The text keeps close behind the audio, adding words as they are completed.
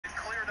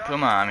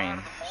Puma, I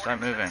mean, start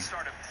moving.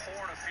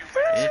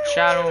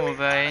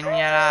 Bicharuva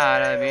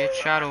inyalada,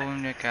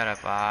 bicharuva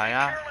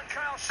carapaya.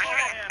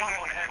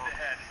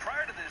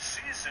 Prior to this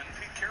season,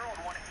 Pete Carroll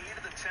won 8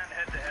 of the 10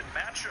 head-to-head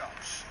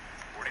matchups.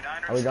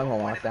 49ers Are we done with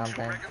lockdown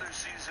thing? regular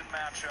season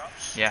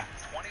matchups. Yeah.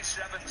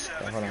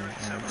 27-7. Hold on,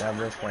 grab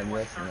this,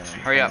 and then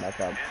hurry up. back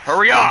up.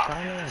 Hurry up!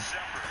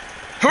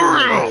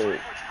 Hurry up!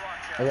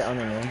 Is it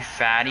only me?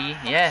 Fatty?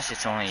 Yes,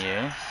 it's only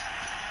you.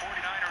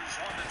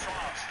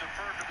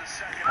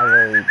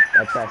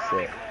 I pressed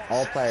it.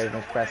 All players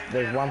must press.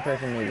 There's one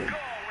person needed.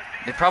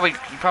 You probably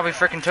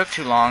freaking took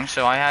too long,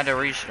 so I had to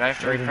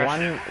refresh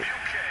it.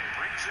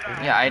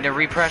 Yeah, I had to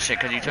repress it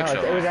because you took so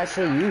long. It was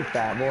actually you,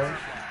 fat boy.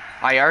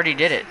 I already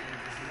did it.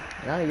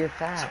 No, you're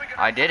fat.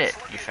 I did it,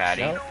 you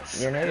fatty. Nope,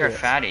 you're an idiot. You're a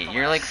fatty.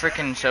 You're like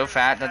freaking so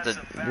fat that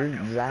You're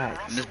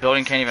Zach. this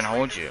building can't even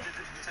hold you.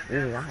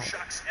 You're Zach.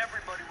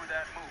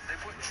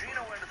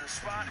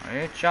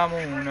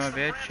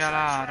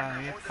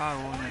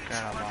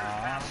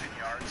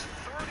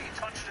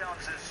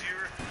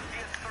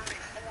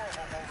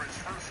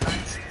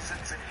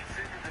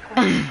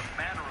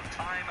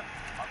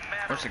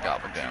 Where's the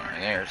gobble gun?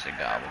 There's the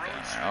gobble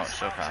gun. Oh, it's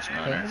so fast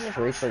moving.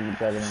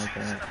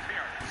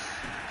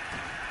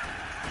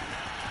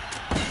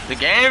 The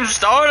game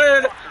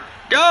started!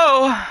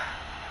 Go!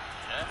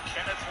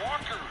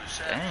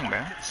 Dang, bro.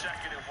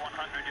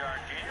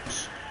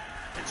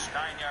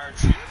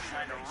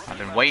 I've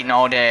been waiting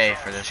all day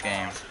for this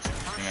game.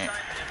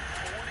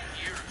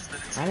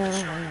 I know.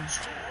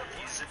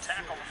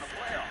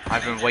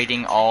 I've been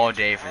waiting all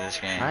day for this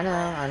game. I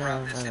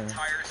know.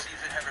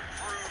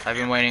 I've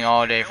been waiting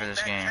all day for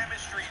this game.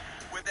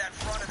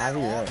 Have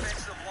you really?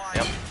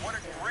 Yep.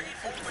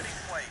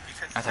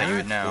 I thought you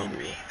would know.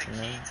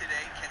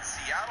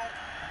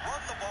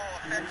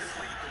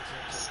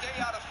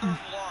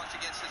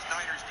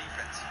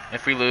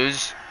 If we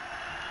lose,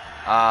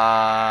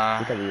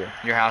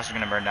 your house is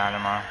gonna burn down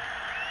tomorrow.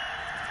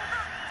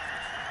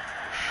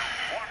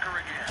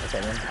 Okay,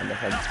 then I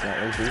guess I just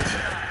won't lose these.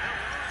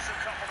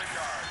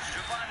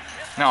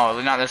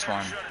 No, not this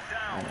one.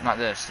 Not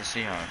this, the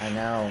Seahawks. I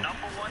know.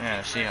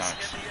 Yeah, the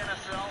Seahawks.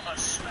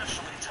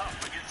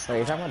 Wait,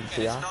 you're talking about the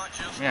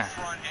Seahawks? Yeah.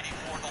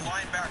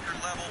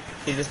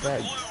 He just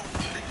said.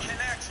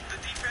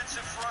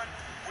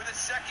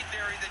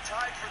 Secondary that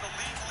tied for the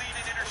league lead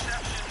in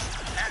interceptions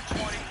at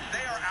 20.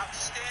 They are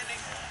outstanding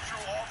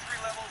through all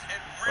 3 levels.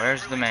 And really,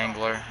 where's the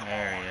Mangler?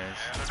 There he is.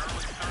 And an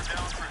early 3rd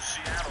down for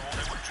Seattle.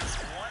 They were just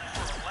 1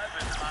 for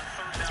 11 on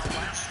 3rd down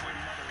last week.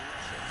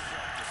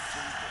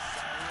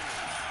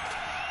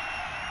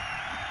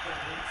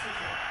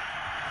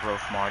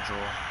 Growth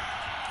module.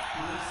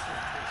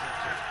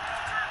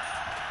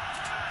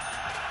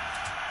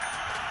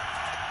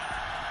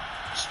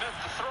 Smith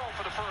to throw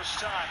for the first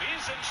time.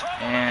 He's in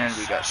trouble. And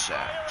we got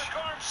sacked.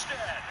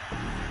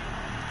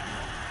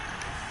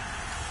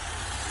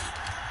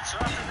 So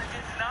after they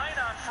get 9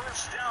 on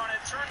first down,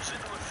 it turns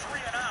into a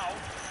 3-and-out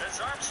as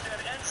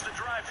Armstead ends the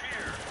drive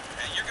here.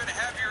 And you're going to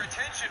have your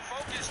attention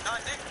focused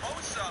on Nick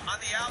Bosa on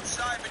the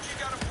outside, but you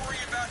got to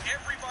worry about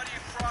everybody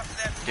across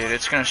that. Dude,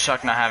 it's gonna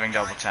suck not having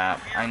double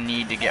tap. I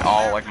need to get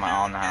all like my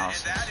on the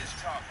house.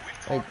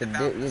 Wait, the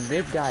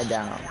big guy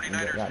down.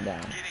 Got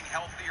down. Getting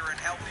healthier and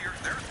healthier.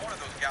 There's one of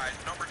those guys,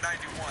 number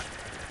 91.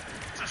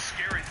 It's a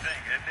scary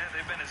thing, isn't it?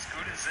 They've been as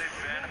good as they've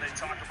been, and they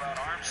talk about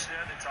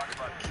Armstead, they talk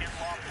about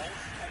Kinlaw,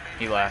 both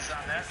he left.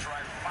 on that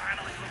drive,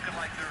 finally looking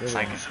like they're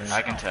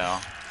I can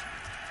tell.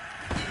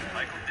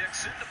 Michael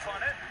Dixon to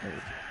punt it.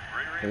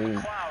 Hey,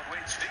 McLeod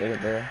waits get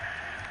it there.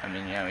 I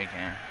mean, yeah, we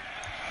can.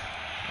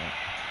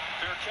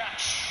 Fair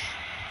catch.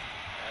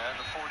 And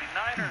the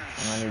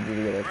 49ers. I need you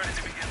to get a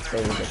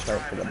save the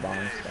start for the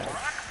bomb stat.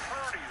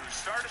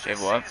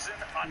 Save what?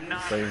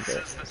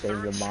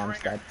 Save the bomb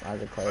stat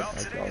as a card,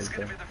 like you always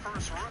do.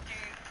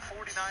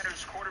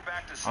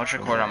 I'll just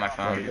record on my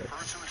phone.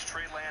 First it was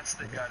Trey Lance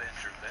that got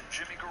injured. Then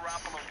Jimmy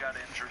Garoppolo got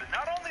injured. And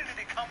not only did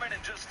he come in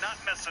and just not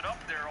mess it up,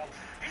 Daryl,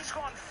 he's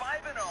gone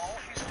 5-0.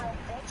 He's thrown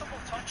multiple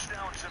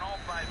touchdowns in all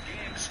 5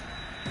 games.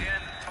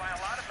 And by a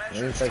lot of measures,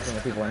 Maybe it's like some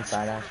of the people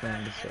inside actually.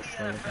 And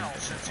not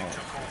just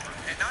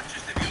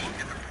if you look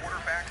at the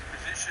quarterback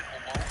position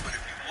alone, but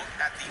if you look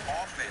at the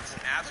offense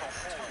as a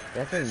whole,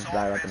 that's his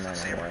right up the man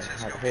anyway.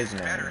 His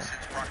man.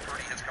 since Brock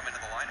Purdy has come into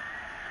the lineup.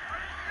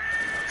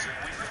 It's in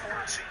week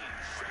 14.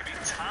 It could be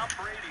Tom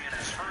Brady in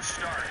his first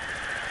start.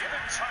 Give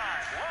him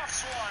time.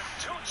 Roughs one.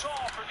 Too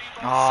tall for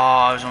Debo.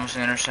 Oh, it was almost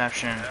an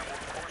interception. And we're,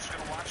 of course,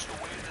 going to watch the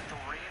way that the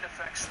rain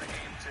affects the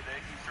game today.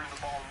 He threw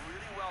the ball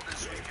really well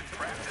this week in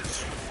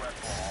practice with a wet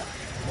ball.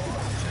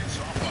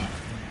 Takes off on it.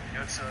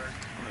 It's a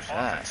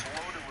offense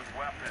loaded with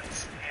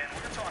weapons. And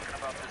we're talking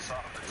about this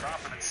off the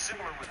top, and it's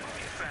similar with the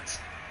defense.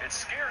 It's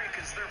scary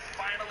because they're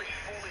finally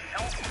fully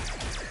healthy.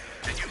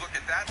 And you look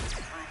at that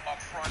group up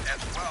front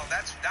as well.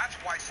 That's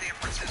why San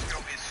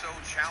Francisco is so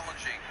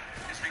challenging,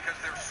 is because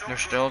they're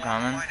still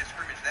coming. Line of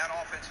scrimmage. That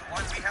offensive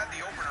line, we had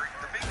the opener.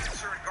 The big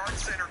concern, guard,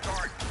 center,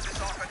 guard. This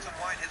offensive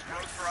line has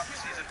grown throughout the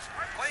season,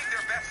 playing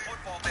their best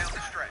football down the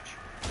stretch.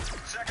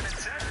 2nd and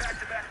 10,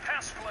 back-to-back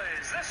pass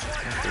plays. This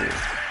one.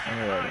 I'm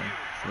ready.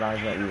 As long as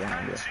I let you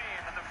behind you.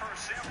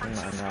 I'm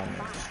not around me.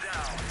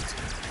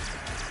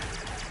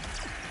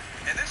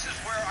 And this is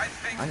where I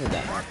think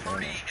Brock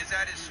Purdy is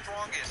at his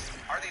strongest.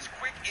 Are these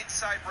quick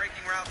inside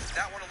breaking routes?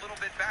 That one a little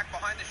bit back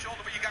behind the shoulder,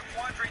 but you got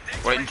Quandre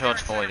Diggs. Wait until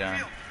it's fully done.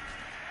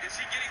 Is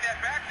he getting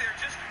that back there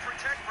just to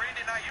protect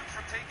Brandon Ayuk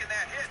from taking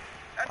that hit?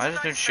 Why is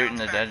this dude shooting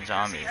the dead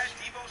zombies?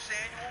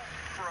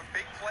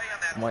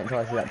 Wait until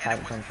I see that pass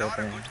come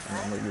open and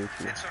then we'll use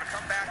you. And so to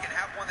come back and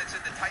have one that's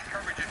in the tight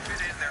coverage and fit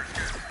in there is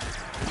good.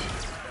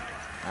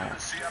 The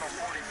Seattle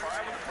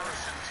 45 with the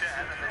first and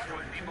 10, and they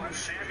put Deebo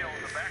Samuel in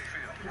the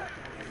backfield.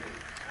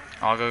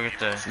 I'll go get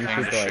the thing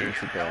to shoot.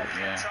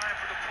 Yeah.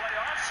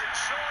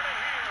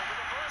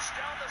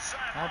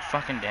 God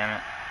fucking damn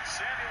it.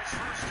 Samuel's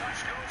first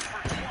touch goes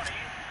for 20.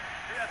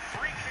 He had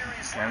 3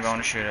 carries I'm going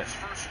to shoot it.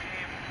 first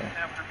game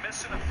after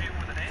missing a few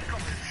with an ankle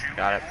issue.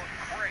 Got it.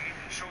 Great.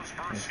 Shows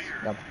burst here.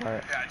 Got the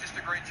part. Yeah, just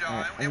a great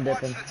job. I'm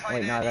dipping.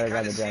 Wait, no, I gotta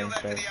grab the dragon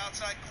first.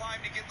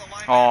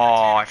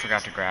 Oh, I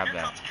forgot to grab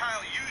that.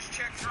 Kyle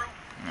check through.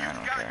 I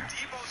don't care.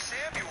 Deebo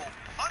Samuel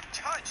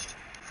untouched,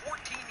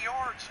 14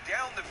 yards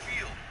down the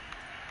field.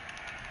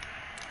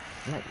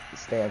 I might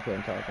stay up here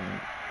until I can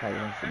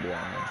probably should be on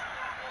there.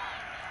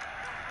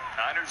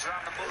 Niners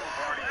on the move,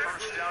 already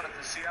first down at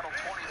the Seattle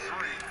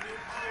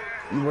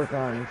 23. You work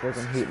on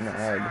freaking heating the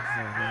egg.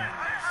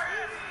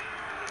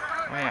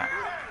 Oh yeah.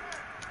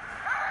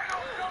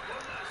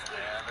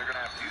 And they're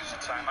gonna have to use a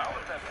timeout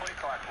with that play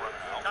clock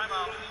running out.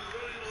 Timeout.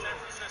 San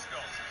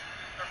Francisco.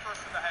 They're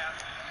first in the half.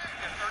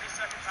 Get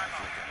 30-second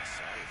timeout.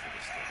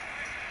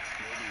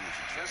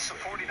 This is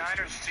the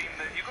 49ers team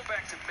that you go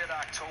back to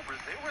mid-October,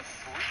 they were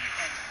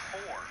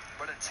 3-4,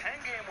 but a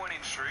 10-game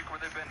winning streak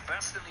where they've been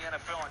best in the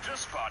NFL on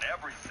just about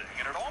everything.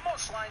 And it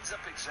almost lines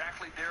up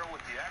exactly, Daryl,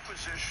 with the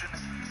acquisition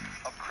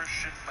of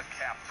Christian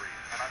McCaffrey.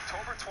 On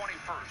October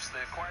 21st,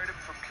 they acquired him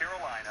from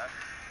Carolina,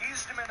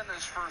 eased him in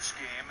this first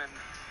game, and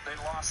they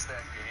lost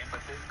that game,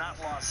 but they've not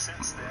lost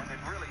since then. And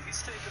really,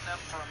 he's taken them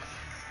from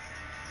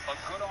a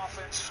good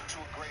offense to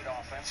a great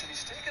offense, and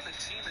he's taken the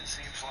team, it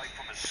seems like,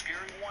 from a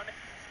scary one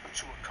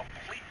to a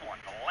complete one,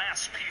 the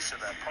last piece of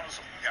that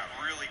puzzle. Yeah,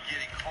 really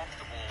getting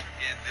comfortable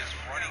in this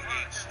running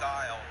game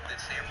style that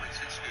San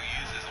Francisco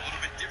uses. A little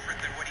bit different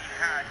than what he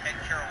had at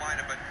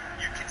Carolina, but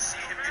you can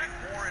see him getting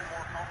more and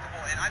more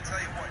comfortable. And I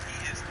tell you what,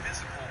 he is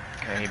physical.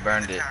 Okay, he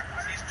burned it.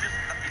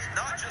 He's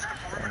not just a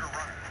perimeter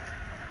runner.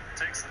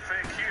 Takes the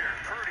fake here.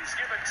 Purdy's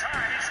given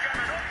time. He's got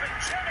an open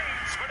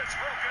Jennings, but it's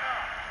broken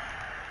up.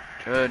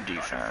 Good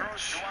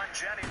defense. Juwan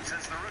Jennings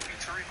as the rookie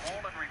Tariq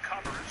Woolen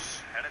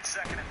recovers, and it's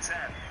 2nd and 10.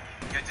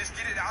 Yeah, just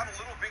get it out a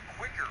little bit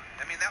quicker.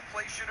 I mean, that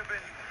play should have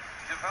been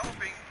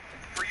developing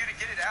for you to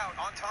get it out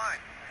on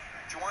time.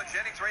 Juwan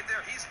Jennings right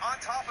there. He's on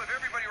top of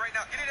everybody right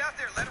now. Get it out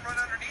there. Let him run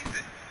underneath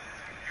it.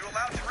 You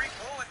allowed Tariq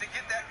Woolen to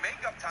get that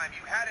makeup time.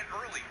 You had it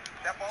early.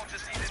 That ball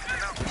just needed to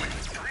come out quick.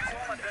 Tariq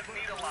Woolen doesn't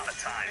need a lot of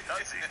time,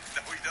 does he?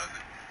 No, he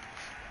doesn't.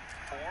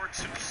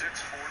 4.26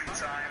 40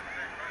 time.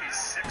 He's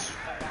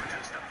 6'4",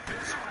 just a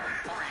physical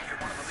freak and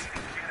one of the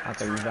leading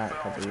candidates for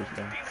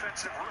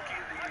defensive rookie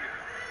of the year.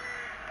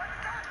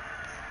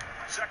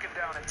 2nd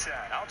down and 10.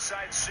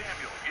 Outside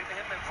Samuel, getting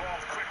him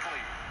involved quickly.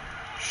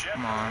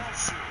 Come on.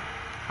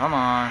 Come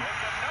on.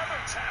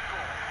 Another tackle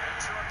and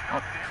turned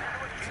into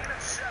a gain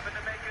of 7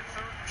 to make it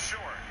 3rd and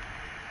short.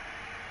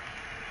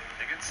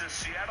 Against the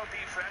Seattle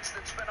defense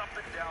that's been up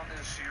and down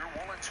this year,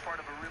 Woolen's part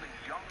of a really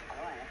young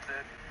group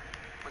that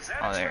was at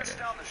its best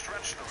down the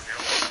stretch, though.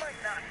 It might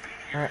not be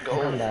here. Alright,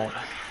 I'm back.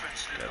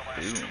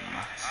 Boom.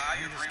 I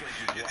agree with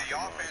you. The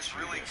offense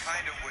really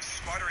kind of was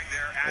sputtering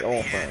there at the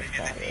end,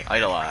 and the defense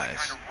Idolize.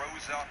 kind of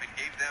rose up and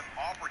gave them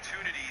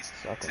opportunities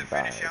to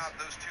finish out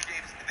those 2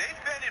 games.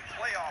 They've been in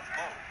playoff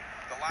mode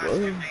the last 2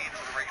 games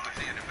of the regular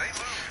season. If they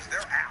lose,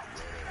 they're out.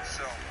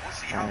 So we'll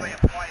see how they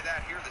apply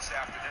that here this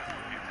afternoon.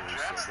 The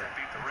Jets that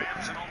beat the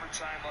Rams in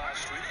overtime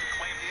last week to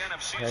claim the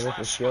NFC's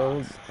last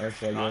shield, or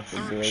should I go for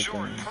Drake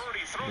and...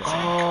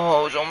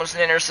 Oh, it was almost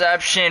an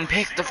interception.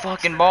 Pick the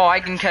fucking ball. I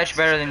can catch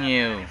better than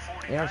you.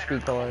 You know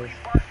speed colors?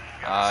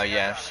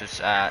 Yes, it's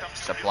at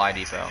Supply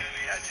Depot.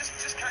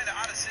 Just kind of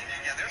out of sync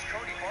again. There's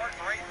Cody Barton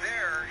right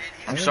there.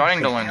 I'm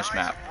starting to learn this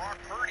map.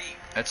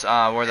 It's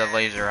where the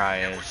laser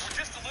eye is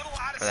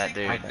for that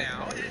dude.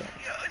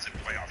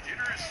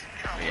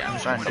 Yeah, I'm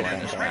starting to learn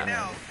this map.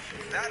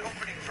 That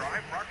opening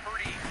drive, Brock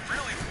Purdy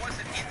really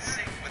wasn't in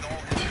sync with all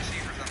his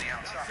receivers on the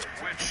outside,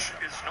 which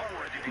is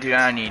noteworthy. Dude,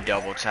 I need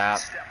double tap.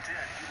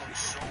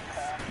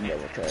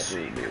 Double tap,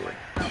 really good.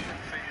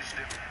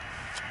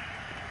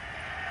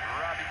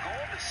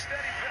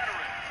 Steady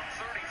veteran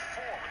from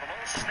 34 with a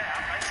low snap.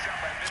 Nice job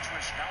by Mitch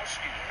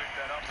Wisnowski to pick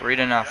that up.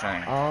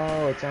 3-0.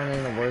 Oh, it's only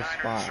in the worst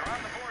spot.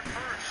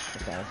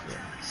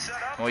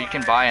 Well, you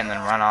can buy and then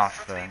run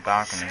off the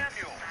balcony.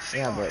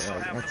 Yeah, but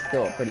like, that's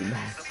still a pretty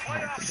bad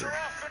spot to do.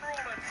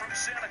 From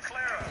Santa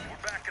Clara.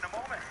 We're back in a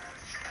moment.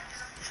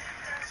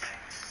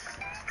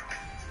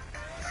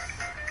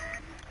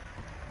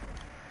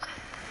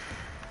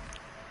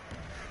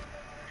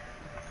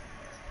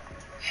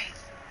 Hey,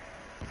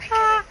 I get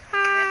it.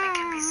 Commitment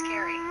can be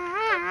scary,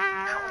 but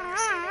not when you're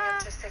saying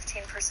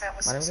 15%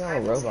 with Why don't we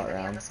have a robot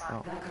round?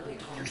 Oh.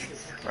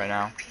 Right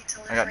now.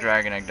 I got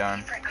Dragon Egg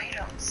done.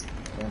 Items.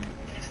 Yeah. And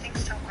if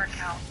things don't work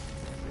out,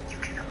 you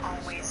can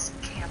always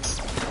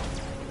cancel.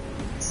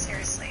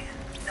 Seriously,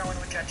 no one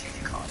would judge you if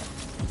you called.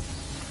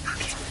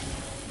 Okay.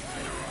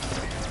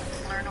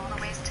 Learn all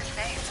the ways to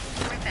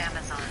save with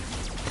Amazon.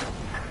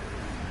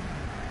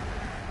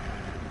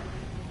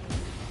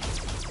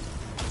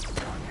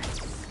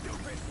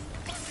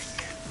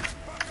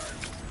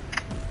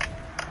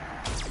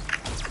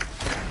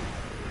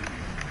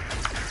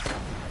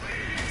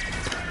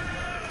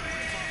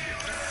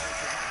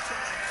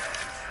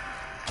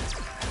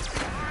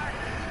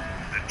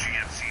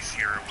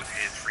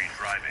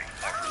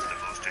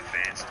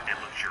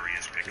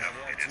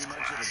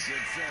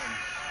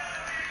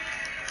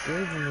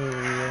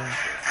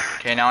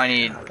 Okay, now I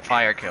need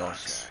fire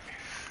kills.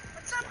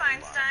 What's up,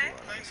 Einstein?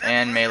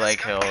 And melee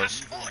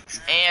kills.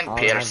 And I have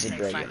the piercing.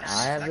 Draken.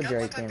 I have the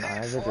Draken. I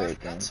have the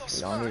Draken.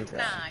 We don't need that.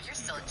 Nah, you're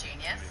still a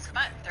genius.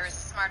 But there is a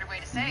smarter way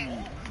to save.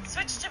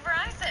 Switch to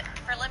Verizon.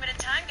 For a limited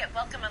time, get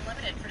Welcome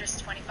Unlimited for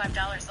just $25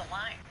 a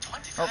line.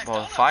 Oh,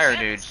 well, the fire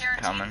dude's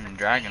coming.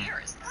 Dragon.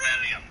 Brilliant.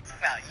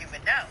 Well, you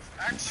would know.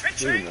 Aren't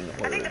switching?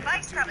 I think the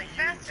bike's probably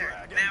faster.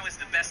 Now is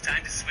the best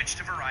time to switch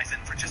to Verizon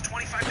for just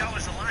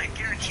 $25 a line,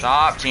 guaranteed.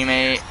 Stop,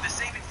 teammate. The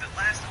savings that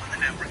last on the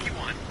network you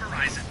want.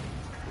 Verizon.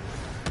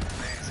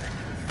 Amazing.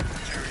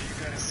 Jerry, you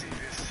gotta see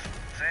this.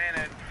 Saying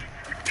it.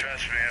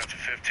 Trust me, after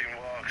 15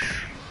 walks,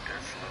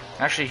 that's a little.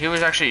 Actually, he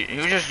was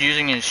just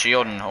using his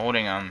shield and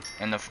holding him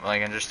in the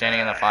and just standing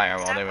in the fire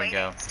while they would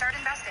go. Start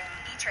investing.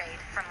 E-Trade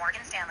from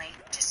Morgan Stanley.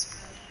 Just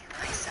me,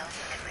 myself,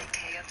 and my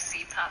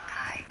KFC pot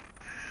pie.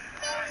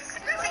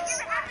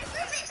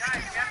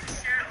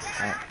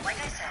 Like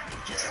I said,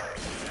 just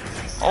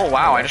Oh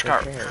wow, I just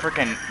got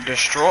freaking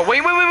destroyed.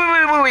 Wait.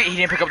 He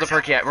didn't pick up the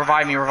perk yet.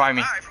 Revive me. Hi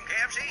from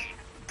KFC.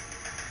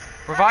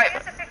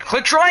 Revive.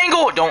 Click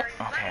triangle. Don't.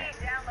 Okay.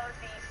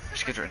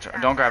 Just get the.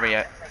 Don't grab it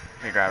yet.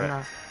 Okay, grab it.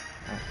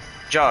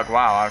 Jug.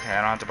 Wow. Okay,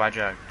 I don't have to buy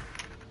jug.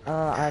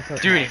 I have to.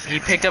 Dude, he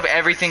picked up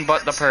everything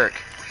but the perk.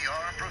 We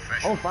are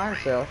professional. Oh, fire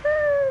sale.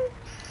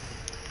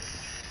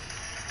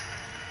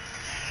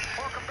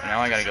 Now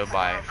I gotta go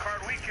buy.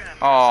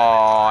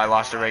 Oh, I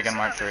lost a Ray Gun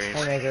Mark III.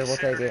 Hey, Maker, we'll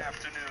take it.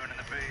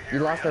 You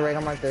lost the Ray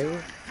Gun Mark III?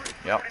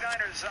 Yep.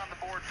 49ers on the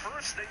board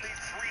first. They lead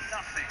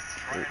 3-0.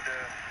 Trying to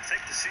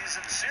take the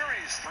season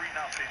series 3-0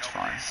 over the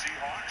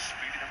Seahawks,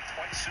 beating them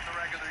twice in the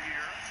regular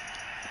year.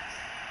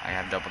 I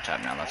have double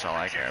tap now. That's all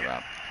I care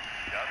about.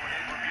 Godwin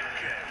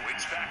Igwebuike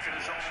waits back in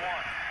his own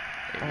one.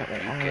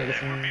 I'm gonna get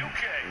some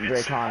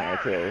Drake Connor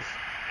kills.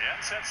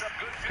 And sets up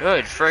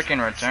Good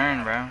freaking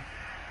return, bro. And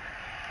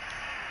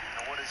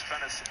what has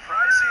been a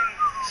surprising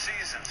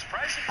season.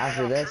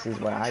 After this is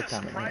when I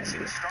come in handy.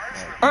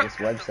 Like, this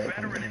website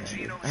comes in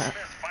handy.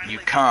 You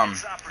come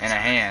in a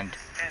hand.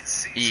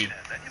 E.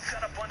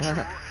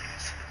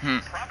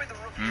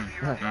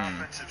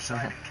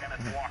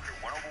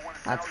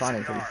 That's funny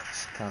because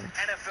he's come.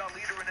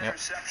 Yep.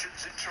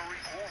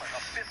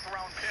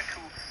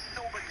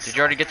 Did you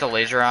already get the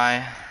laser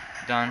eye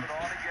done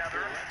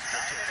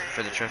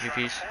for the trophy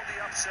piece?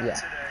 Yeah.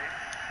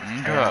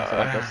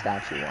 Okay. The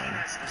statue one.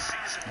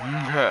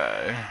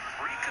 Okay.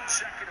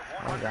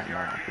 Why is that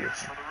not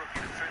piercing?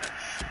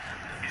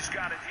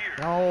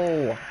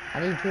 No, I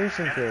need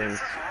piercing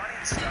kills.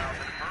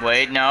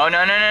 Wait, no,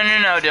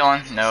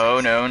 Dylan. No.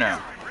 No,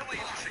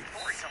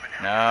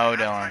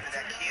 Dylan.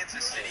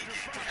 This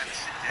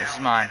is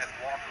mine.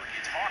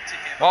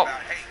 Well,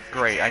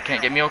 great. I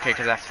can't get me okay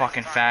because that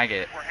fucking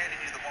faggot.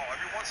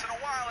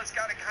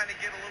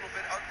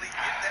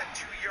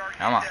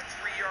 Come on.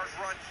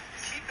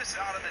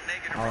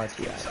 I'll let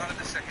you out.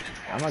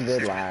 I'm a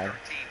good lad.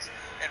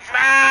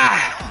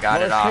 Ah!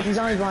 Got it off. He's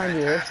only blind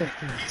you. It's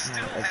 15. I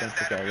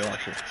think okay, yeah,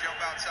 actually.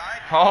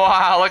 Oh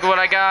wow, look at what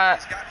I got.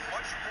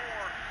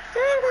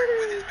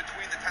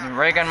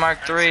 Ray Gun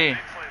Mark III.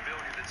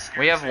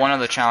 We have one of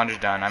the challenges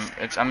done.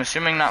 I'm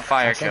assuming not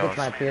fire I think kills. it's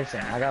my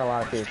piercing. I got a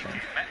lot of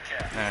piercing.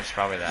 No, it's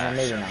probably that.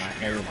 Maybe not.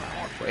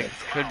 Actually. It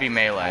could be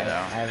melee though.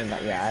 I haven't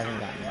gotten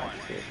much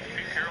piercing.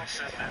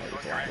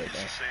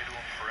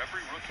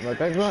 I'm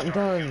like, I've gotten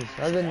tons.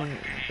 I've been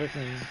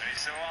freaking.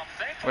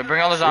 Wait,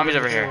 bring all the zombies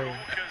over here.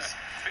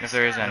 If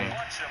there is any.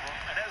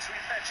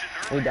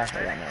 We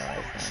definitely got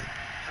melee this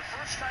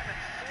time.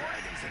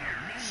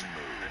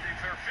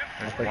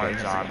 There's one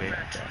zombie.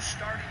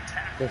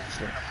 This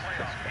one.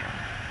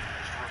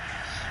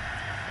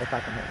 If I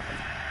can hit him.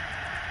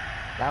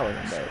 That was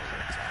embarrassing.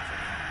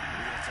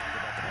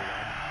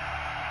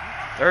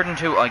 3rd and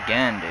 2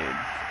 again, dude.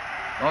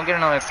 Don't get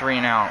another 3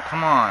 and out.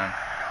 Come on.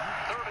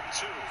 3rd and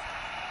 2.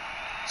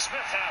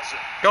 Smith has it.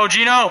 Go,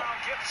 Gino!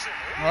 Gibson.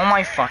 Oh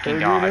my fucking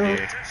god, Gino.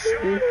 dude.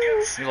 You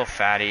little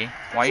fatty.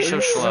 Why are you so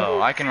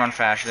slow? I can run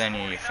faster than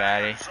you, you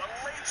fatty.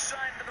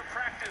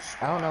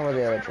 I don't know where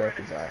the other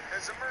trophies are.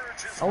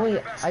 Oh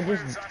wait, I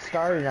just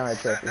started another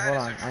trophy. Hold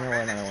on, I know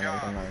where another one is.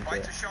 I'm running to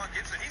it.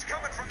 He's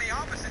coming from the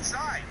opposite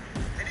side,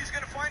 and he's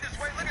going to find his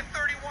way. Look at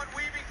 31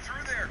 weaving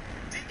through there.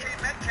 DK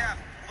Metcalf,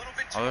 a little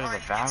bit Oh, those are the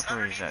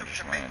Valkyries that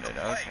just landed.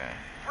 Okay.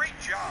 Great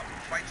job.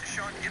 Fight to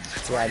Sean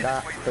Gibson. Yeah, I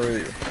got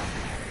 3.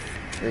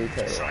 3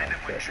 total Signed him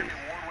when trophies. Jimmy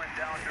Ward went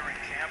down during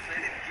camp.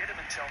 They didn't get him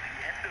until the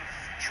end of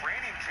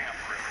training camp,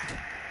 really.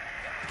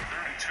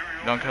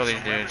 32-year-old Don't kill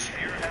these dudes.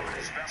 here having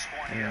his best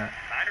one Yeah. yet.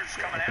 Niners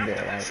coming I can do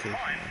after a lot this of people.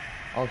 line.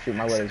 Oh shoot,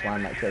 my weather's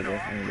behind my trigger.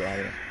 I need to get out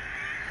of here.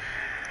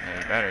 Yeah,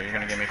 you better. You're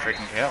gonna get me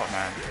freaking killed,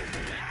 man.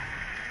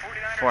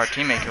 Before our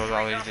teammate kills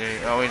all these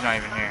dudes. Oh, he's not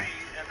even here.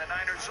 And the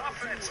Niners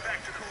offense back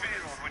to the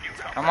field when you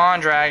Come on,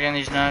 Dragon.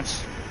 These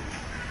nuts.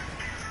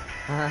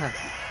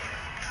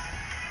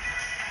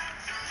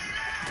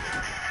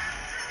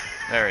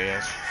 There he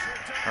is.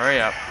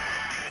 Hurry up.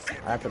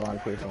 I have to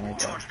launch piercing right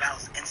there.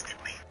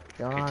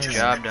 Get your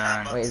job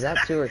done. Wait, is that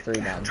 2 or 3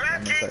 done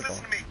in the circle?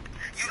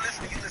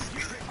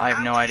 I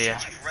have no idea.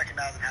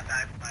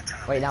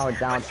 Wait, now it's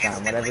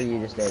time. Whatever you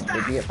just did.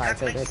 Did you get 5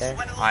 kills right there?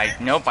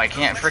 Nope, I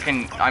can't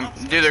freaking.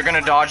 Dude, they're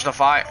gonna dodge the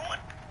fire.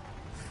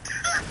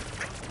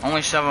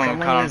 Only 7 of them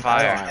Someone caught on used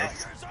fire.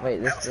 Idolize.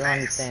 Wait, this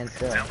one stands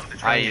still.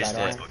 I used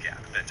it.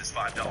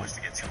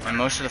 And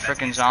most of the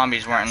freaking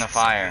zombies weren't in the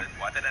fire.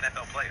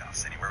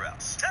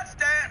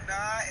 Touchdown,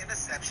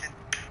 interception.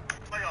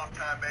 Playoff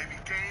time, baby.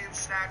 Games,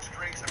 snacks,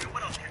 drinks. I mean,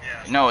 what else can you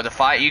ask? No, the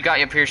fight. You got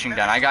your piercing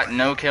done. I got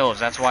no kills.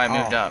 That's why I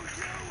moved up.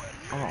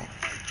 Oh.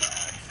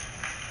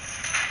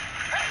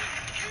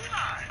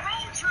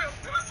 Road trip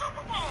to the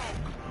Super Bowl.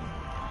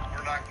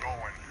 We're not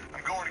going.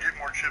 I'm going to get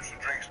more chips and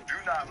drinks. Do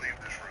not leave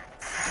this room.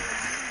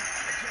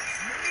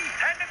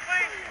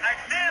 Technically, I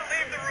did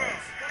leave the room.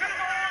 Good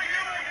for all you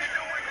doing here.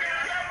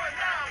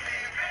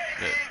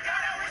 Good.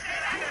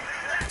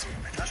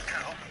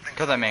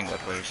 Kill that mango,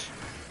 please.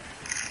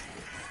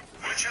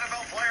 Which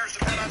NFL players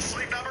depend on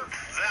sleep number?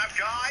 That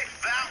guy,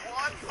 that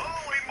one.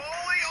 Holy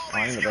moly, all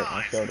I these need to break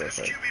my guys. shoulder This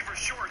first. QB for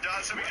sure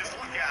does. I mean, just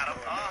look at him.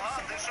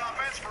 This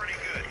offense pretty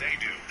good. They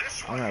do.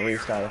 This I'm one gonna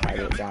restart if I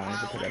get down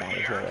because I don't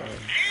have zero.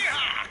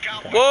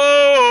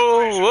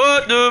 Whoa!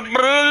 What the?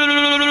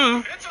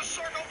 It's a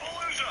circle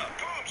palooza.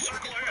 Boom,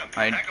 circle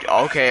him.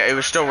 Okay, it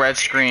was still red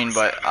screen,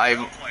 but I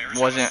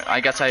wasn't.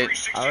 I guess I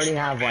already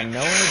have one.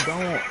 No, I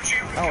don't.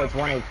 Oh, it's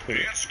 1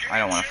 HP. I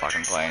don't want to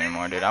fucking play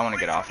anymore, dude. I want to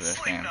get off of this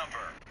game.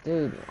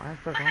 Dude, I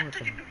forgot with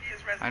him.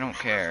 I don't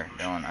care,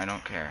 Dylan. I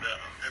don't care.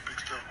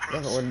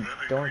 Yeah, but we're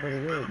doing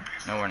pretty good.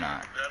 No, we're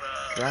not.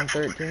 Round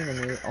 13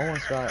 and we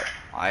almost got...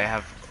 I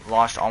have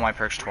lost all my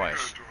perks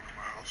twice.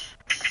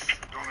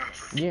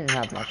 You didn't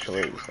have much to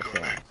lose, let's be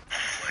honest.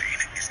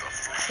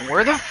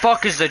 Where the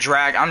fuck is the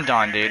drag? I'm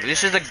done, dude.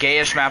 This is the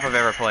gayest map I've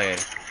ever played.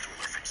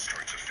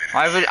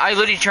 I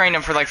literally trained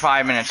him for like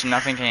 5 minutes and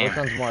nothing came. Which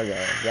one's more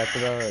gay?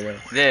 Jessica or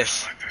this?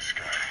 This.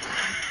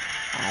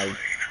 I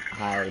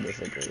highly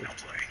disagree.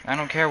 I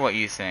don't care what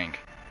you think.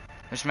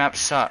 This map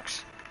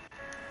sucks.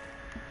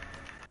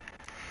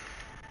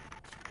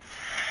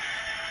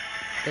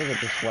 I think it's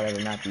just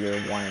whatever map you're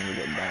wanting to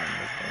get done.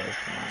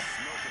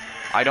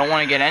 I don't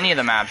want to get any of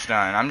the maps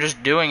done. I'm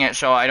just doing it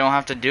so I don't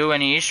have to do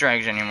any Easter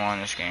eggs anymore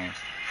in this game.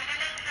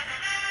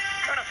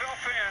 NFL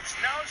fans,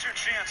 now's your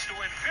chance to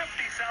win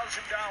 $50,000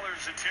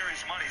 in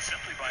Terry's money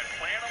simply by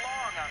playing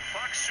along on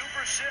Fox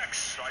Super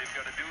 6. All you've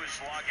got to do is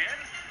log in,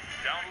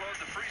 download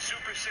the free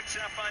Super 6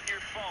 app on your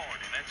phone,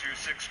 and enter your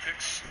 6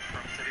 picks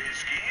from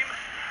today's game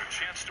for a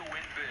chance to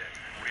win big.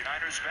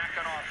 49ers back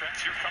on offense.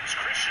 Here comes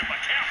Christian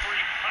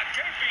McCaffrey, a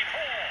gaping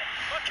hole.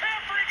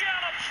 McCaffrey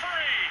gallops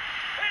free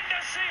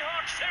into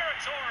Seahawks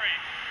territory.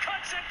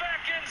 Cuts it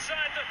back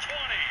inside the 20.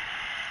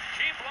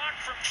 Key block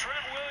from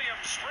Trent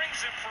Williams springs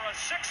him for a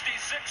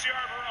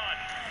 66-yard run.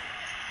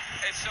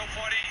 It's so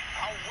funny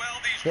how well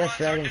these runs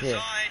are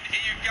designed.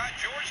 And you've got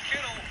George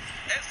Kittle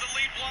as the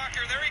lead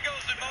blocker. There he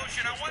goes in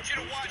motion. I want you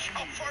to watch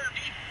how far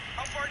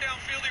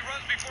downfield he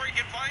runs before he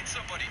can find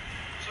somebody.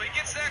 So he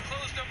gets that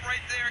closed up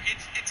right there.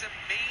 It's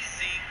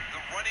amazing the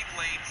running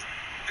lanes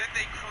that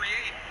they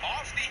create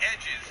off the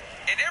edges,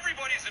 and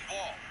everybody's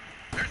involved.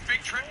 There's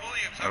big Trent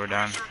Williams. We're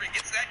done.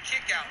 Gets that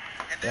kick out,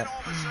 and then all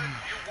of a sudden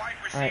your wide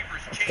Alright,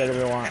 receivers let's go to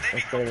the one.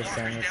 Let's go to the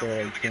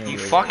stand. You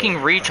fucking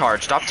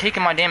retard. Stop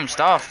taking my damn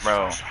stuff,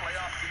 bro.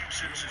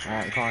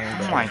 Alright, I'm calling you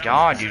Oh my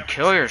god, dude.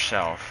 Kill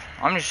yourself.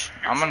 I'm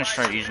gonna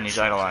start using these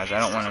idolize. I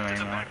don't want them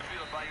anymore.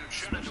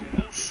 Mitchell,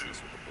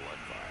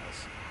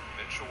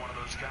 one of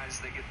those guys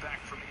they get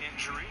back from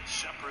injury,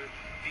 separate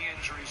the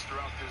injuries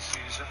throughout this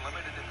season,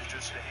 limited into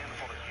just a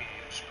handful of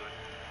games. But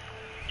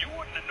you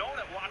wouldn't have known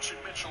it watching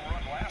Mitchell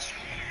run last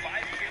week.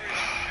 5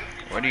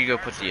 carries. Where do you go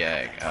put the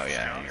egg? Oh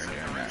yeah, you're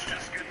doing that.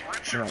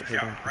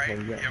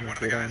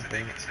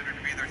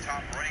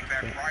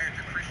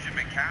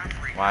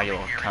 Wow, you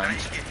little cunt.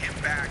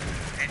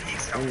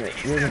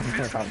 You're gonna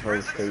pick up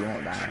first, so you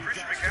won't die.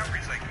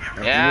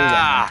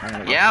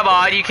 Yeah! Yeah,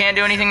 bud, you can't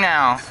do anything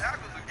now.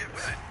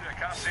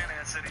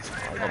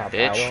 Little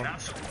bitch.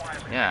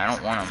 Yeah, I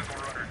don't want him.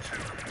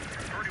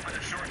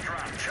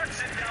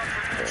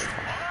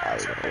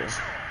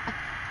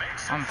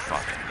 I'm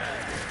fucking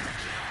dead.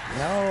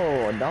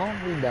 No, don't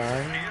be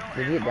done.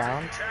 Did you get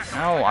down?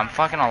 No, I'm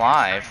fucking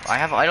alive. I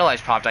have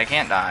idolize popped, I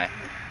can't die.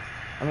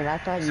 I mean, I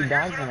thought you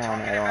died from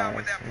on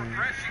Idolize.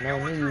 No,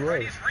 I knew you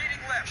would.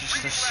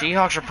 Just the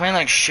Seahawks are playing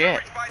like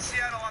shit. By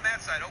Seattle on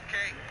that side.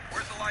 Okay.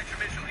 Where's Elijah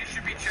Mitchell? He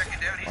should be checking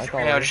down. He should be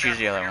Yeah, I'll just use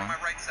the other on one. my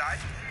right side.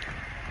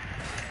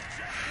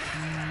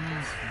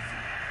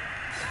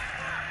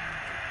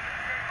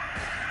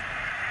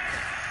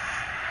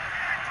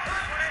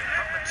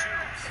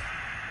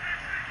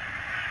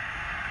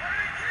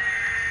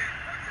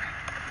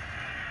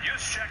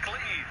 Juszczyk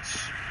leads.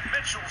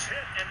 Mitchell's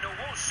hit, and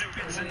Nwosu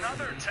gets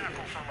another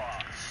tackle for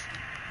loss.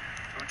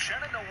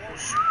 Uchenna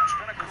Nwosu, it's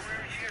been a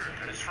career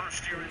year. His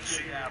first year in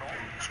Seattle.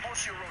 He's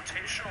mostly a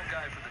rotational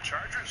guy for the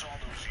Chargers all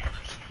those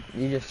years.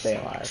 You just stay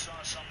alive. Saw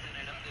something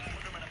in him that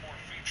put him in a more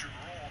featured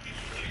role.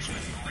 He's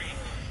been great.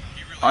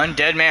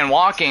 Undead man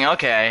walking.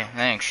 Okay,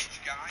 thanks.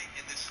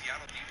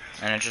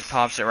 And it just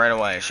pops it right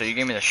away. So you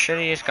gave me the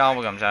shittiest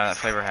gobblegums out of that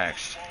flavor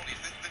hex.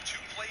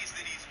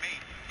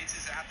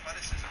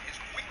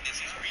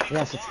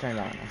 Yes, it's turned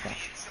on. Okay.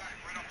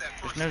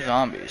 There's no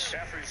zombies.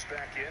 Caffrey's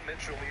back in.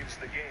 Mitchell leaves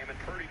the game, and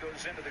Purdy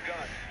goes into the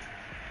gun.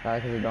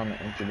 Probably because we're doing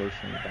the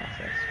incubation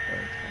process.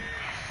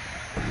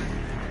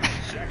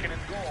 Second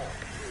and goal.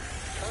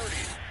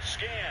 Purdy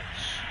scans,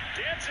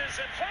 dances,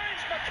 and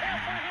finds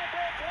McCaffrey. He'll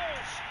break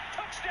loose.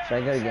 Touchdown. Should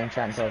I go to game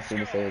chat and tell Steve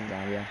to save his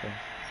zombie after?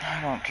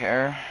 I don't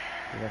care.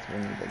 That's what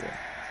we need to do.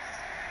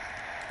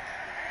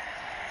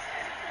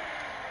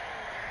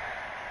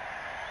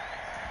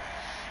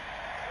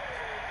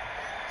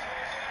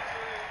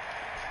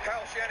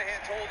 Kyle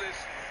Shanahan told us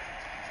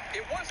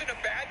it wasn't a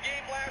bad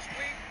game last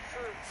week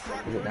for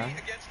Brock Purdy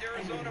against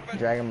Arizona, but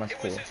Dragon must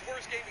it was cool. his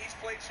worst game he's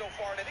played so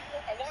far. And I think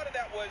a lot of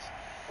that was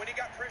when he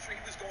got pressure,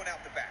 he was going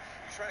out the back.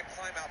 He was trying to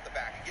climb out the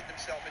back and getting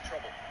himself in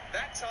trouble.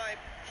 That time,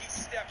 he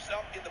steps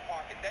up in the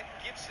pocket. That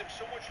gives him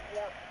so much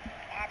more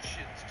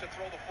options to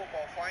throw the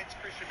football. Finds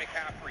Christian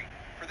McCaffrey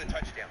for the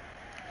touchdown.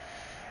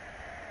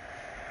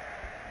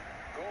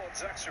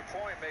 Gold's extra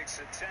point makes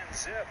it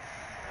 10-zip.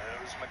 It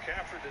was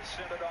McCaffrey that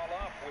sent it all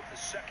up with the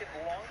second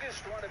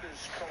longest run of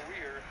his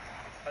career.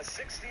 A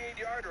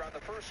 68-yarder on the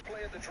first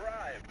play of the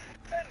drive.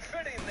 And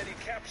fitting that he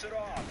caps it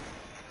off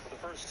for the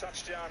first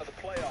touchdown of the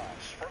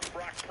playoffs from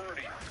Brock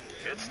Purdy.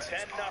 It's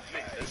 10-0.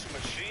 This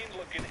machine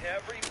looking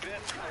every bit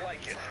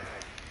like it.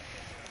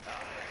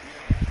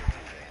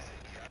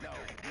 No,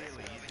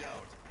 really, you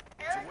don't.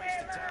 It's a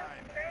waste of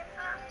time.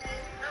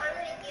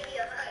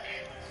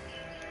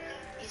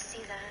 You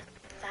see that?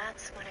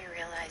 That's when I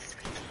realized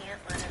we can't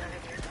let another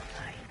year go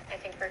by. I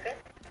think we're good.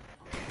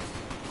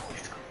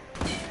 Let's go.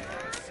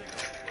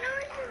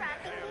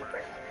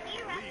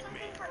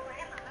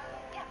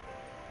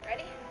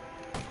 Ready?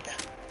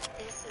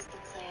 This is the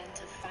plan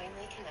to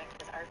finally connect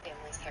with our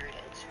family's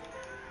heritage.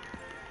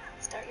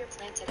 Start your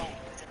plan today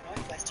with a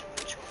Northwestern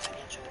Mutual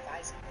Financial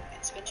Advisor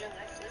and spend your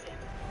life living.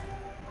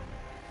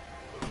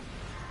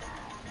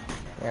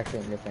 We actually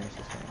need to finish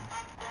this one.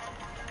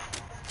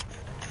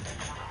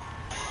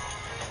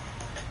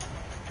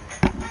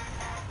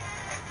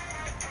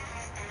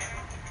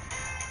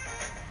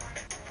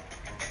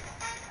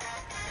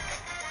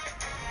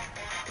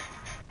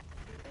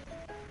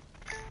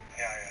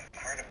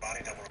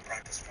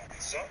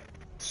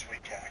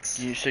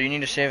 So you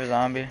need to save a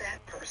zombie?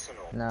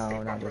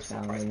 No, not just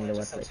now. We need to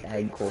let the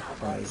egg cool for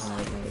some reason. I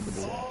didn't need to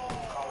do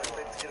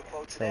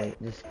that. So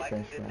just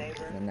finish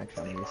one. The next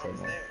one we need to save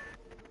one.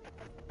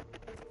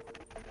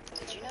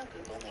 Did you know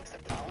Google makes a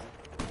phone?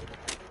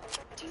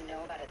 Do you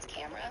know about its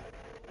camera?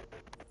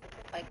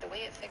 Like the way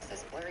it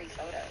fixes blurry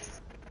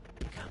photos.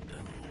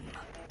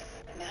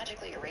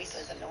 Magically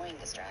erases annoying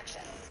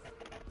distractions.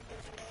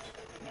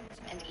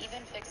 And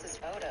even fixes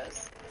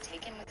photos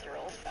taken with your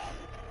old phone.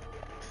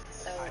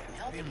 So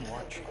now that you know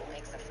Google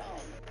makes a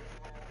phone,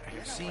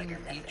 I've seen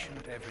each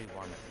and every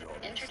one of your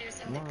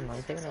introducing Come the on, Google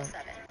Mike, take it Pixel out.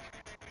 7.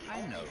 The I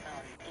only know.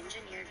 phone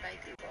engineered by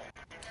Google.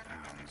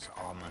 sounds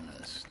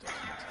ominous, doesn't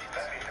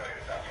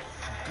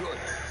it? Good,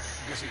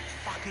 because it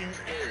fucking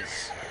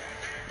is.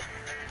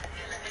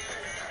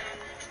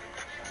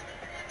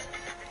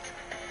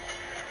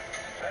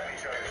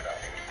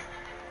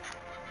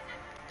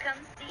 Come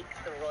seek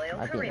the Royal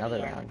Might be another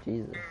Caribbean. round.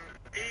 Jesus.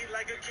 Eat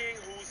like a king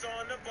who's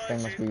on the This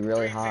thing must budget. be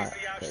really hot.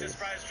 360 options,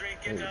 fries, drink,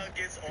 and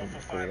nuggets, all for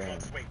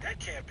 $5. Wait, that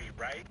can't be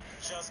right.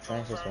 Just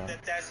Finish this confirm one.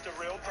 that that's the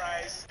real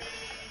price.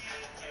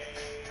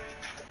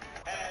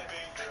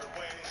 Having your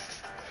way.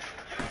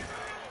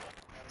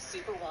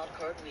 Super Wild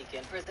Card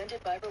Weekend,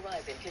 presented by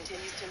Verizon,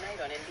 continues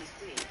tonight on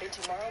NBC, then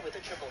tomorrow with a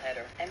triple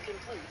header, and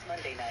concludes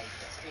Monday night.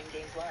 Stream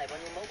games live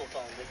on your mobile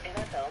phone with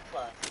NFL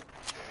Plus.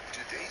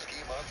 Today's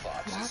game on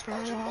Fox is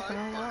sponsored by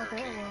Burger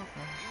King.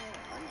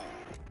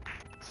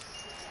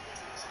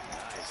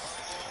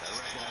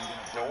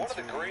 Now, one of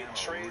the great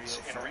trades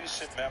in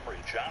recent memory,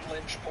 John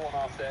Lynch pulling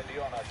off that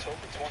deal on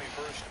October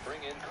 21st to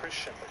bring in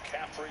Christian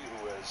McCaffrey,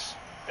 who has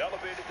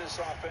elevated this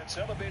offense,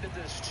 elevated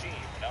this team.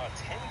 Now a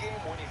 10-game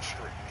winning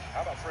streak.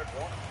 How about Fred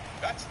Warner?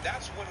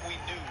 That's when we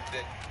knew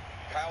that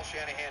Kyle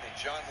Shanahan and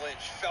John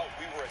Lynch felt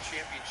we were a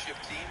championship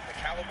team. The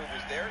caliber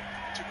was there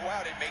to go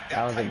out and make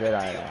that That was a type good of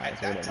idea. deal. I At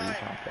should that have time,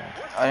 popped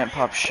that. I didn't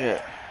pop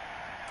shit.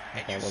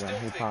 Okay, well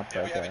then he popped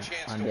right there.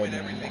 Undead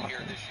man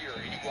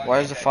walking. Why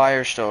is the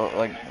fire still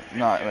like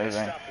not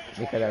moving?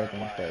 because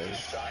everything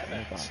stays.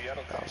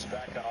 Seattle comes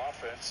back on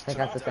offense. I think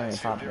that's the thing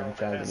that popped them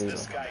trying to do.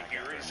 This guy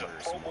here is a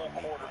Pro Bowl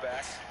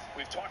quarterback.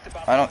 We've talked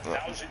about I don't.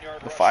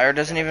 The fire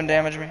doesn't even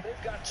damage me.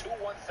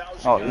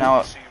 Oh,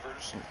 now.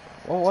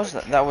 What was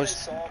that? That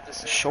was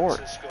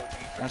short.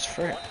 That's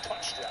free.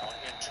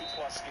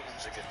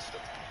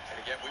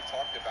 We've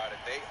talked about it.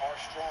 They are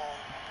strong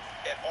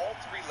at all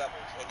three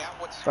levels, and that's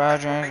what's. If I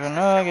drink a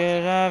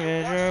nugget, have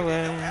it your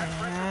way.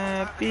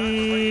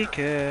 Happy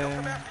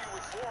kid.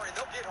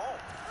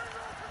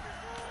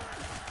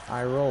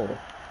 I roll.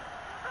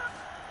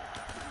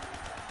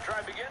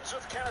 Try begins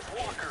with Kenneth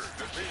Walker.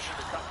 Good vision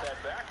to cut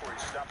that back where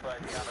he's stopped by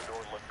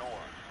Deonador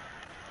Lenore.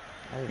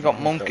 You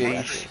got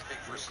monkeys.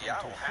 For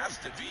Seattle has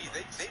to be.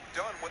 They've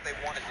done what they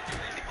wanted to do.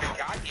 They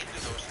got into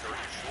those third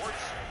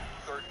shorts,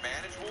 third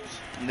manageables.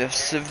 The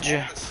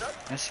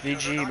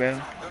SVG, bro. They're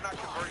not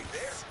converting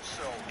there.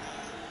 So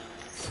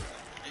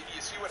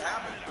you see what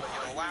happened in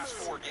the last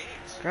 4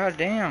 games. God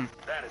damn.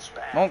 That is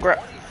bad. Won't grab.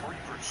 23%.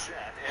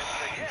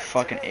 And again,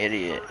 Fucking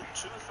idiot.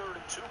 2/3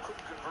 and 2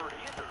 couldn't convert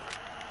either.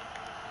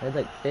 They had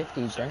like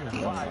 50 things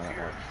going on.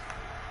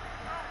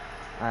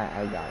 Alright,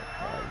 I got it.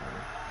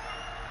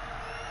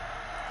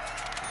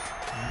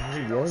 I'm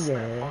gonna do all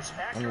this.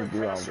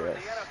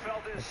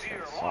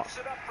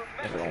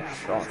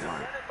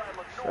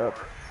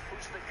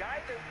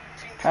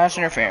 Pass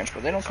interference,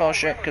 but they don't call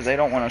shit because they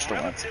don't want us to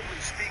win.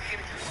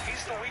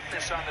 He's the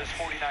weakness on this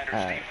 49ers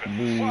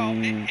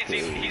defense.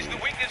 He's the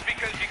weakness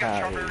because you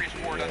got Charvarius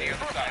Ward on the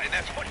other side, and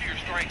that's one of your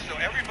strengths. So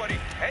everybody,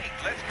 hey,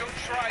 let's go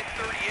try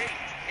 38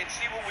 and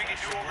see what we can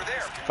do over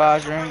there. If I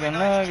drink a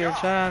nugget,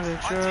 have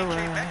it your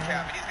way.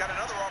 He's got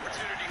another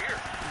opportunity here.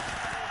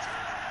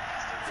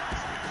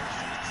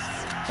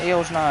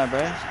 Hell's not,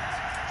 bro.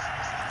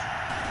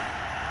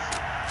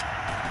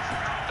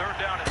 Third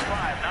down and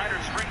 5.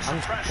 Niners bring some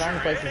I'm pressure. trying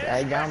to place this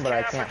egg down, but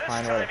I can't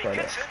find where to put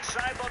it. Gets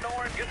inside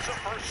Lenore and gets a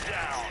first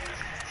down.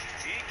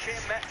 DK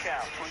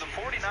Metcalf, who the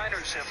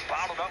 49ers have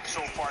bottled up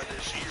so far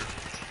this year.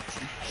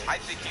 I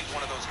think he's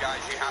one of those guys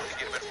you have to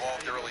get him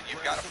involved early.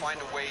 You've got to find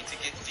a way to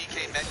get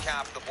DK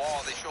Metcalf the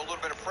ball. They show a little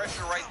bit of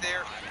pressure right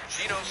there.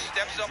 Gino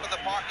steps up in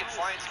the pocket,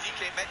 finds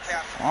DK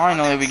Metcalf.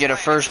 Finally, we get a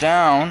first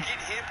down.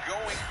 Get him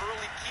going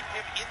early, keep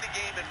him in the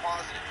game and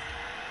positive.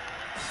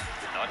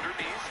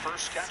 Underneath,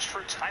 first catch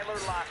for Tyler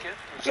Lockett.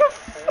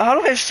 How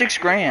do I have $6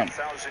 grand?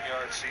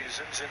 1,000-yard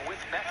seasons, and with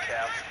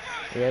Metcalf,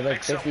 We had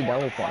like 50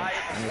 double points,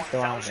 and we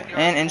still have it.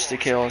 And insta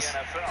kills.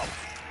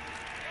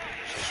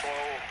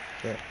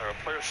 Or a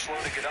player slow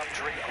to get up,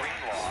 Drake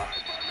Greenlaw.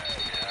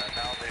 And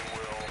now they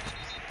will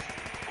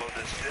blow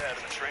this dead,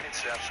 and the training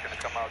staff's going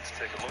to come out to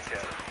take a look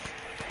at it.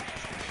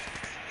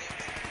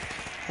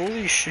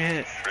 Holy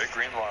shit. Drake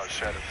Greenlaw has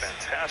had a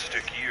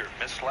fantastic year.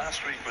 Missed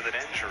last week with an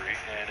injury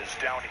and is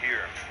down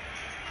here.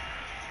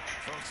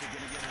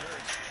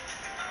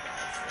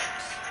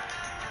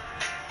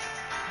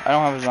 I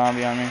don't have a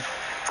zombie on me.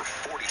 For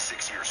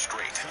 46 years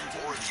straight,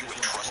 more of you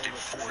entrusted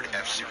Ford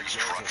F-Series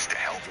trucks to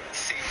help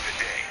save the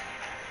day.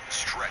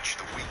 Stretch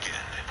the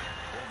weekend.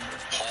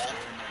 Paul?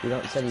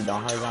 You said you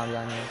don't have a zombie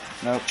on you?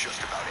 Nope.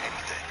 Just about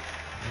anything.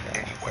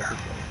 Anywhere.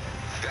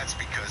 That's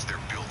because they're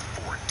built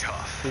Ford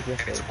tough. And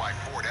it's why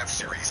Ford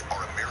F-Series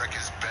are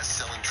America's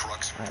best-selling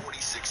trucks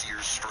 46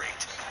 years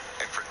straight.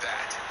 And for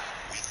that,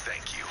 we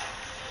thank you.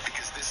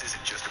 Because this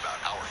isn't just about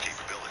our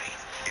capability.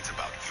 It's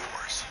about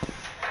yours.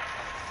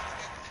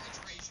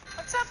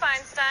 What's up,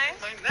 Einstein?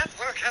 My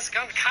network has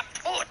gone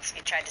kaput.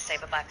 You tried to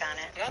save a buck on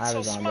it. Not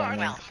so smart.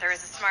 Well, there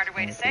is a smarter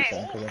way to save.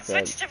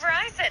 Switch to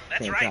Verizon.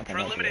 That's right. For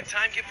a limited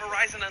time, get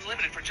Verizon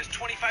Unlimited for just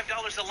 $25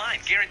 a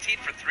line, guaranteed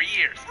for 3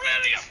 years.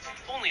 Brilliant!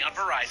 Only on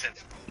Verizon.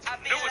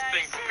 Newest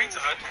thing from Pizza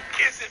Hut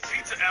isn't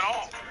pizza at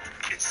all.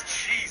 It's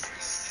cheesy,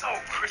 so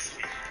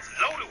crispy,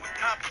 loaded with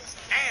toppings,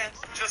 and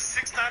just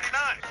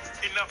 $6.99.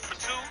 Enough for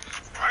 2,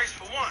 price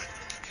for 1.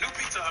 New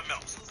Pizza Hut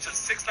melts,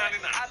 just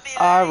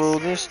 $6.99. I rule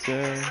this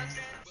day.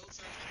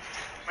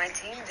 My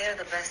team, they're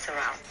the best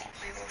around.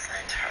 We will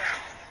find her.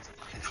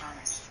 I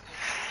promise.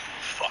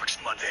 Fox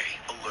Monday.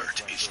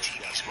 Alert is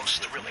TV's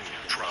most thrilling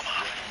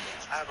drama.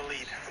 I have a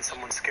lead, and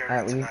someone's scared.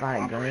 Alright, we need to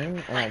find a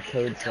green and a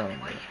code phone.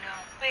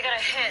 We got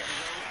a hit.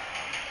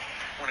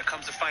 When it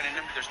comes to finding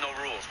him, there's no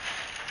rules.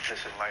 This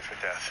is life or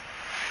death.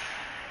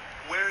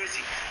 Where is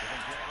he?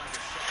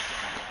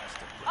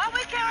 All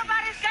we care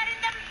about is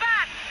getting them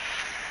back.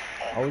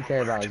 All we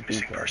care about is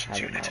Missing details. Persons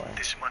Have it Unit my way.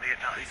 this Monday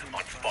at 9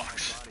 on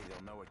Fox.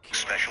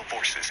 Special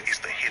Forces is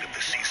the hit of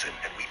the season,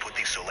 and we put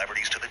these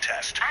celebrities to the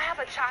test. I have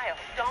a child.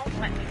 Don't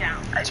let me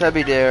down.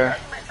 Tubby Dare.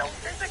 Myself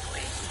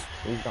physically.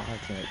 Please don't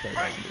have to make it.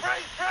 Right.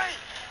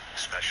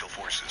 Special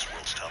Forces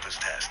World's Toughest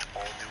Test,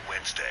 all new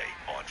Wednesday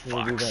on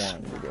We'll do the Fox.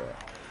 one. We'll do it.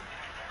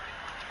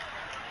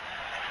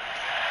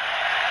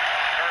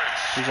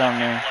 He's on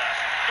me.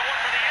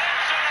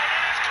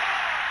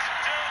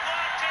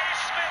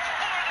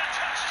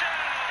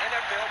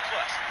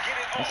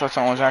 I thought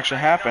something was actually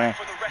happening.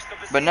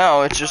 But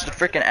no, it's just a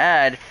freaking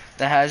ad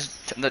that has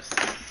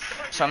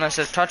something that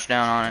says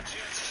touchdown on it.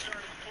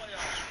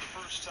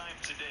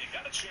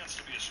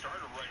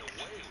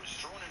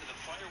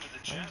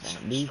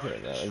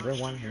 BK though. Is there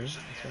one here?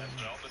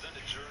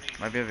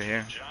 Might be over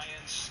here.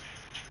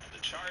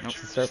 Nope.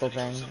 It's a circle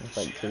thing. It's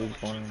like two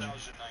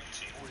corners.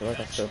 It's like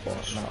a circle.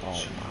 No,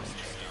 oh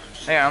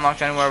my. Hey, I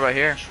unlocked anywhere but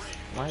here.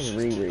 Why is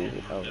Riri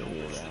over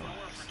here though?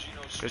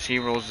 Because he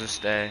rules this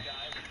day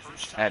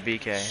at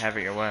BK. Have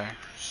it your way.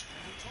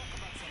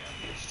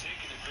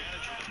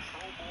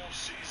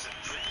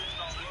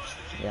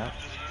 Yeah.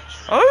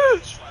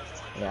 Oh!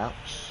 Yeah.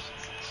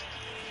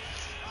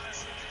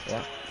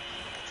 Yeah.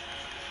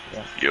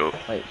 Yeah. Yo.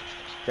 Wait.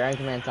 Dragon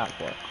Command top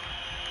 4. Walker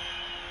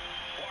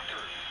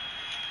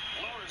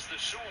lowers the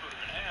shoulder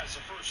and has a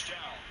first down.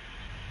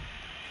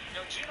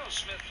 Now, Geno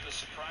Smith is a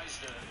surprise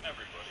to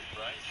everybody,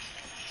 right?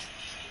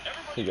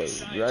 He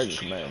goes Dragon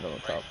Command on the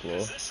top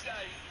floor.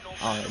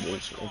 Oh, no,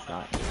 it's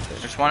not.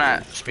 There's one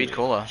at Speed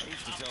Cola.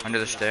 Under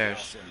the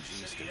stairs.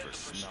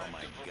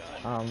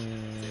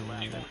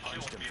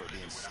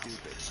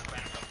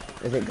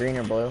 Is it green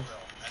or blue?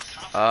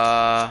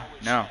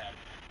 No.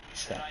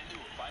 Okay.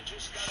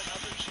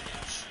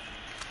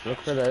 Look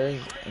for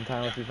those and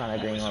tell me if you find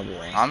a green or blue.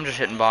 I'm just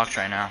hitting box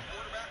right now.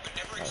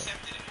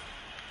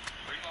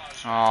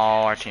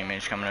 Oh, our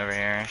teammate's coming over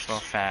here. This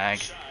little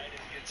fag.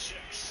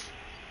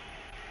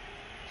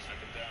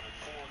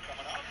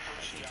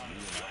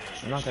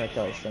 I'm not gonna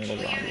kill a single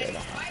zombie at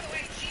all.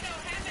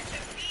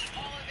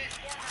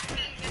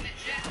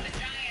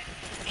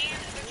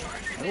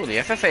 Ooh, the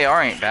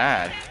FFAR ain't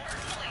bad.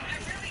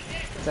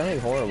 It's only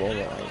horrible, but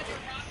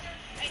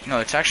like... No,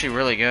 it's actually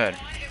really good.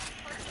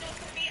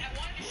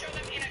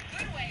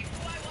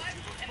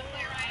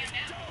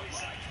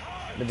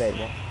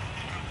 Debatable.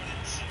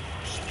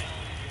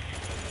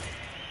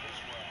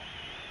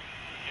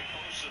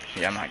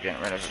 Yeah, I'm not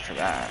getting rid of it for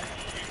that.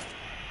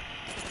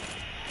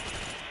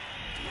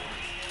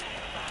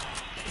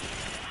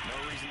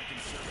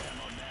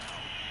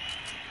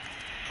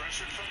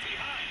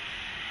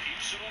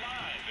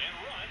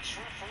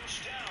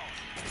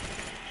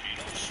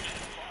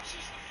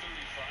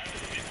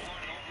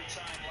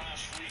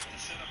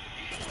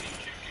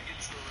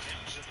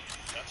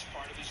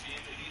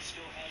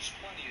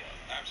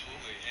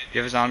 Do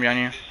you have a zombie on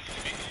you?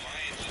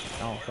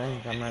 Oh,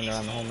 thanks. I'm running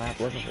around the whole map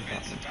looking for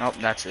something. Oh,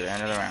 that's it.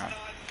 End of the round.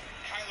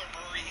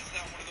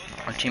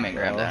 Our teammate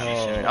grabbed that.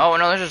 Oh,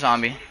 no, there's a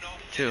zombie.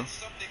 2.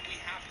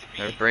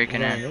 They're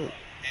breaking in. They're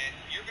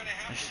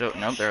still,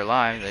 nope, they're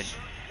alive. They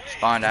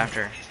spawned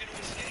after.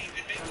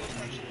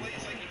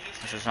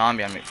 There's a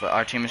zombie on me, but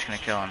our team is going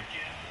to kill him.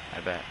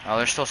 I bet. Oh,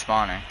 they're still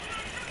spawning.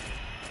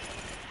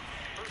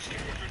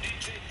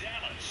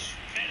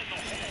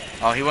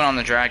 Oh, he went on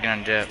the dragon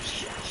and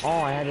dips.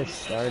 Oh, I had to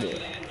start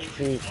it.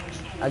 See,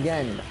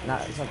 again,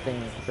 not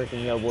something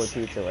freaking Yo Boy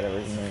Pizza, whatever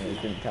his name is,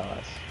 didn't tell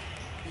us.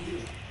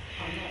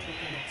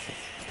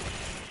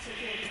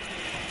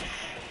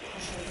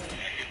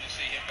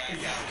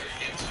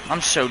 I'm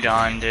so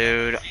done,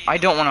 dude. I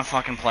don't want to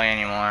fucking play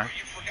anymore.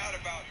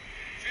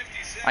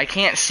 I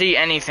can't see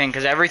anything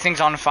because everything's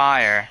on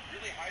fire.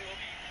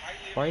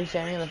 Why are you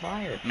standing in the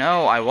fire?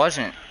 No, I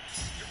wasn't.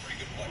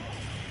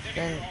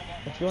 Then,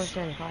 if you weren't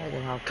standing in fire,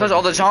 then how? Because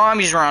all the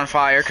zombies were on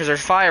fire because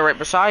there's fire right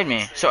beside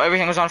me. So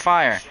everything was on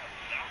fire.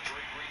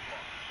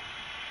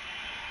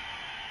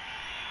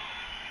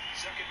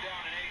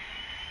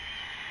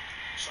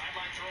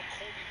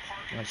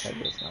 Let's check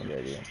this. Not good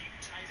idea.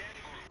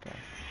 Okay.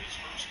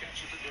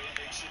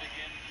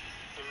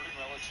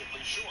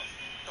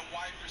 The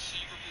wide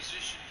receiver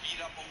position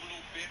beat up a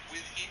little bit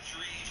with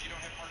injuries. You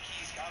don't have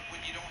Marquise Godwin.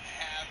 You don't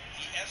have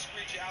the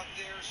Eskridge out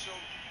there. So,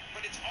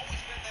 but it's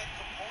always been that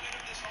component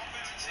of this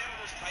offense in San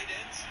Jose's tight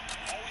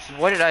ends.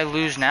 What did I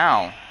lose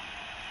now?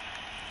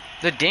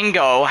 The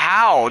dingo.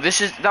 How?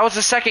 That was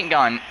the second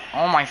gun.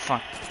 Oh my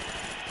fuck.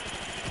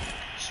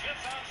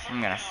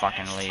 I'm gonna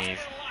fucking leave.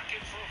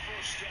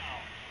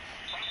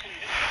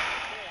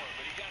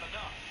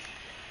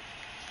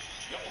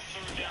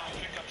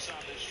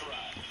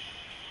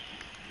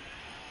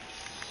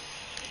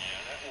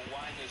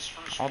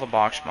 All the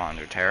box spawns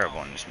are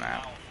terrible in this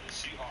map.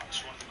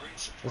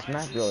 This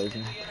map really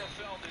isn't.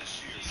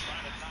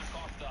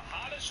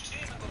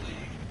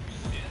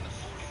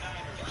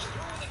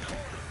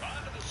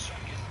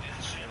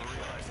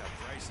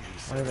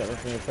 Why is it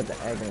looking to put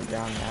the egg in the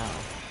ground now?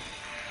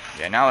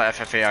 Yeah, now the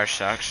FFAR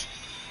sucks.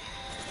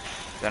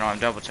 They don't have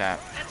double tap.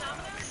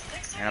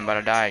 And I'm about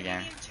to die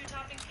again.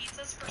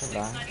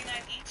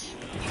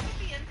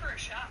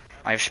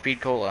 I have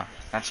Speed Cola.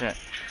 That's it.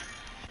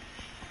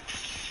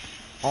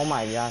 Oh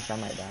my gosh, I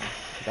might die.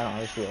 I don't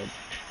have a shield.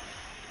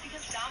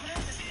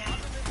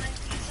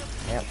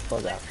 Yep,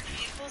 close out.